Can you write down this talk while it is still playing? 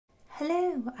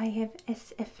Hello, I have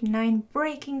SF9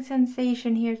 Breaking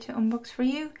Sensation here to unbox for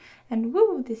you. And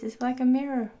woo, this is like a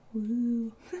mirror.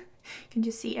 Woo. You can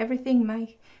just see everything,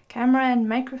 my camera and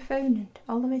microphone and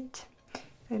all of it.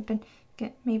 I've been,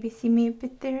 maybe see me a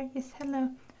bit there. Yes, hello.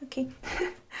 Okay.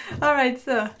 Alright,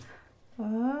 so.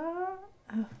 Oh.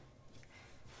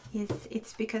 Yes,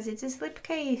 it's because it's a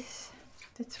slipcase.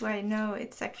 That's why, no,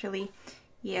 it's actually,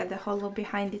 yeah, the hollow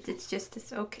behind it, it's just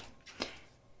this, okay.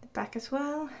 The back as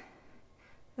well.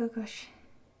 Oh gosh.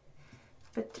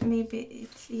 But maybe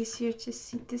it's easier to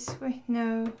see this way.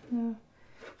 No,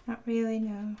 not really,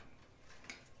 no.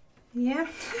 Yeah.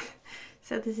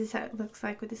 So this is how it looks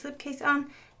like with the slipcase on.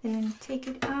 And then take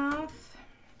it off.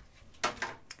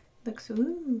 Looks,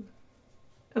 ooh.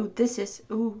 Oh, this is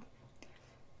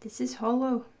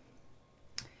hollow.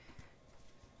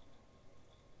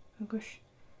 Oh gosh.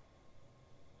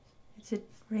 It's a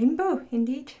rainbow,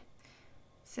 indeed.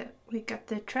 So we got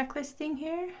the track listing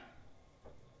here.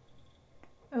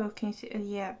 Oh, can you see?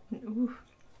 Yeah. Ooh.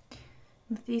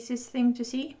 Not the easiest thing to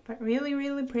see, but really,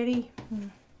 really pretty. Let's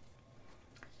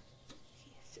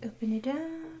open it up.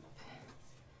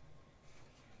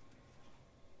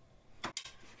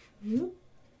 Ooh.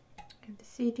 Got the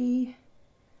CD.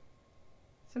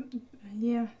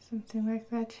 Yeah, something like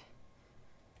that.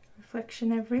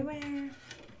 Reflection everywhere.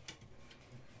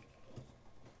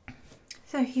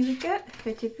 So here we go,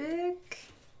 Photobook.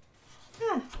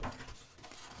 Ah.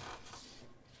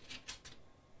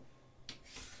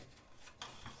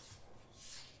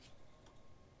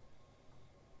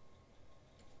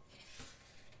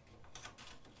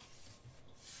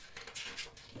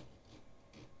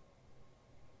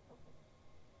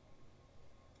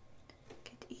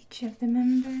 Get each of the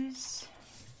members.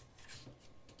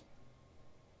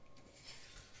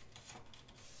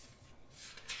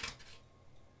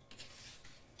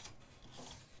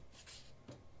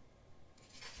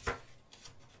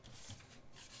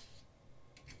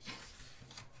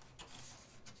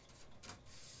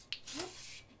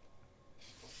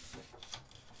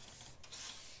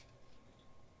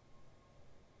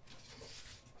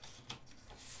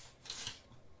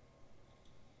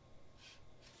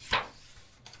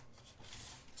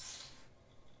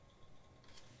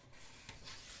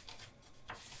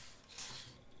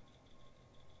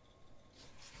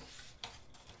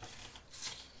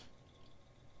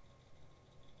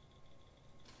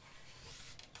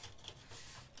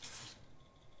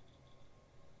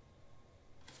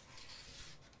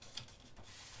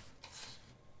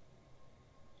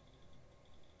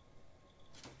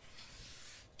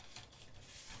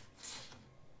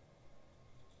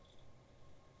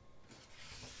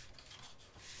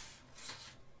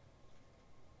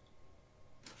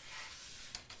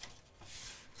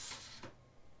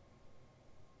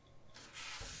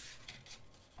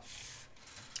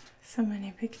 So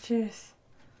many pictures.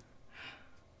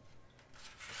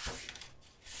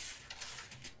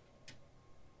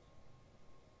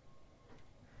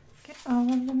 Get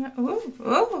all of them.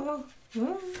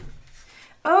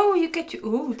 Oh, you get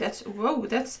to, that's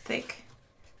thick.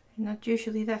 Not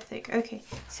usually that thick. Okay,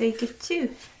 so you get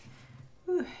two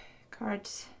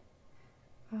cards.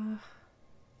 Oh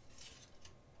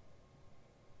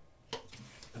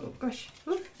gosh.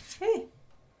 Hey,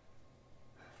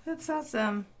 that's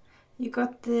awesome. You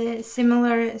got the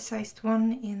similar sized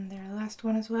one in their last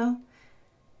one as well.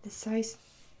 The size,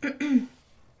 oh,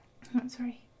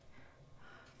 sorry.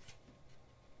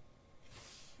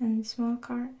 And the small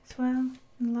card as well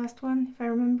in the last one, if I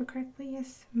remember correctly,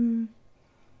 yes. It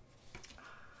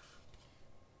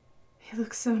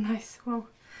looks so nice, wow.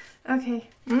 Okay,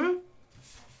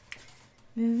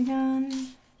 moving on.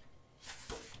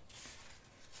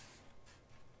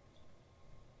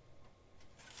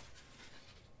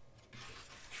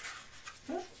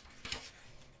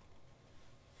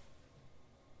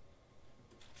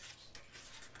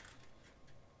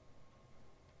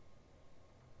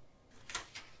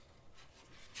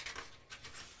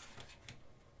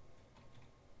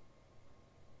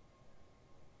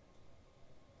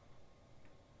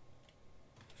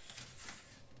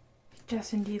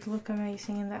 Does indeed look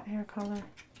amazing in that hair color.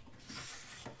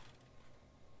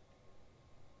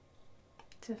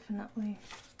 Definitely.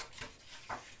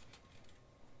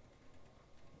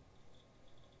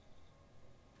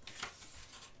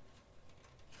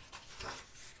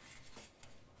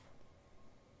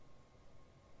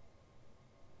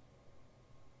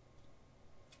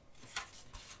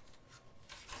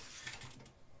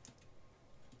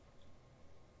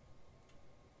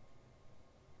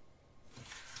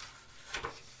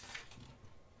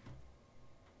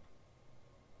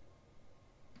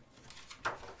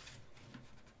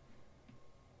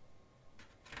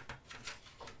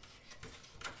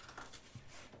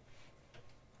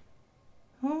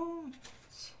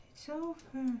 So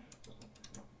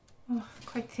oh,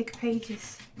 quite thick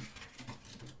pages.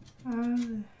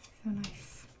 Oh, so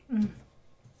nice.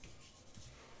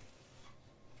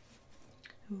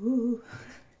 Ooh.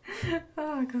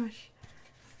 Oh gosh.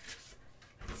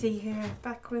 Let's see here,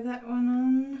 back with that one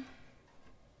on.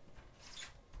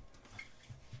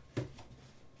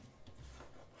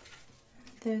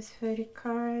 Those photo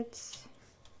cards.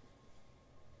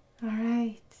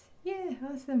 Alright. Yeah,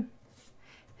 awesome.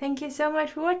 Thank you so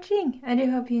much for watching. I do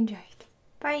hope you enjoyed.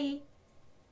 Bye.